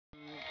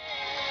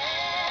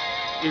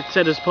it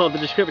said as part of the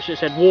description, it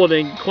said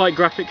warning, quite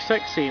graphic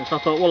sex scenes. So I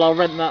thought, well, I'll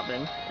rent that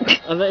then.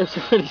 And then it was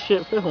a really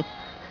shit film.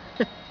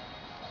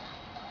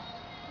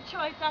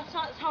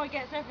 That's how it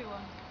gets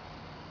everyone.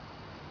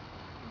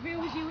 It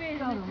reels you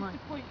in and it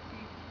disappoints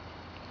you.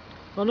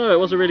 Well, no, it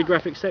was a really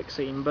graphic sex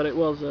scene, but it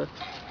was only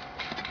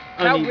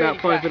really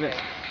about 5 minutes.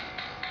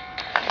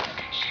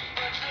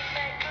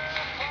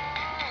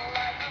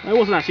 It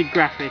wasn't actually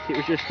graphic, it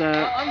was just...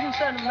 I'm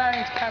concerned that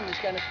Marion's camera's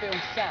going to film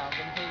sound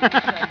and he was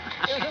saying,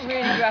 it was a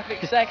really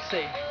graphic sex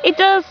scene. It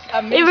does.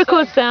 It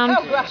records sound.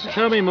 How graphic?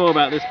 Tell me more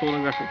about this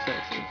pornographic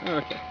sex scene. Oh,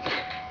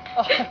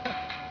 okay.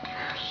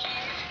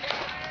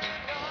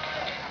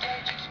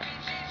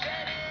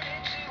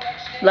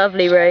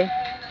 Lovely, Ray.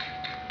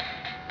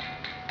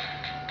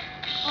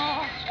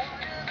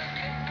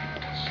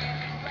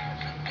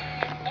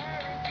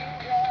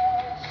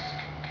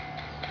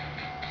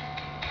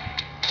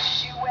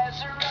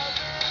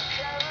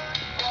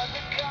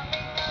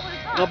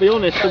 I'll be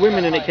honest, the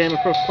women in it came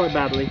across quite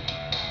badly.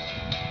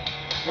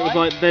 It was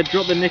like they'd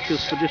drop the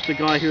knickers for just a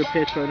guy who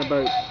appeared to own a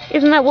boat.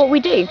 Isn't that what we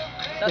do?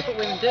 That's what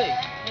women do.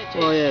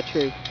 Oh yeah,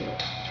 true. Yeah.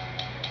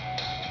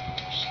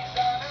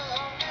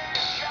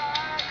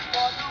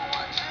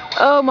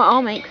 Oh, my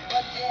arm aches.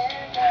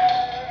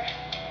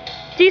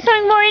 Do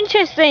something more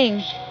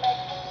interesting.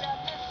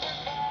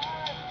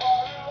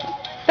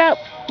 That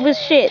was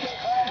shit.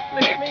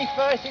 Look at me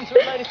first into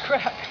a load of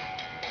crap.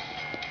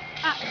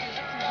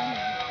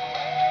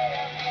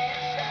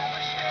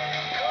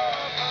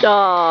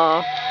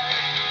 Aww.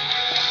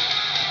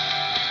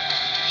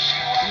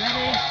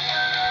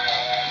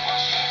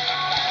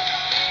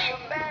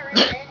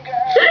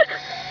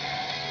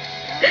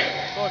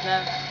 Bored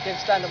now. Give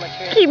stand on my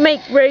tree. Keep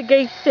make Ray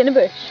go sit in a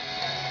bush.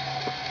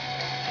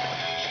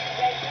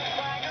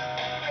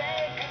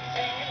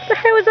 What the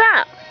hell was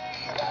that?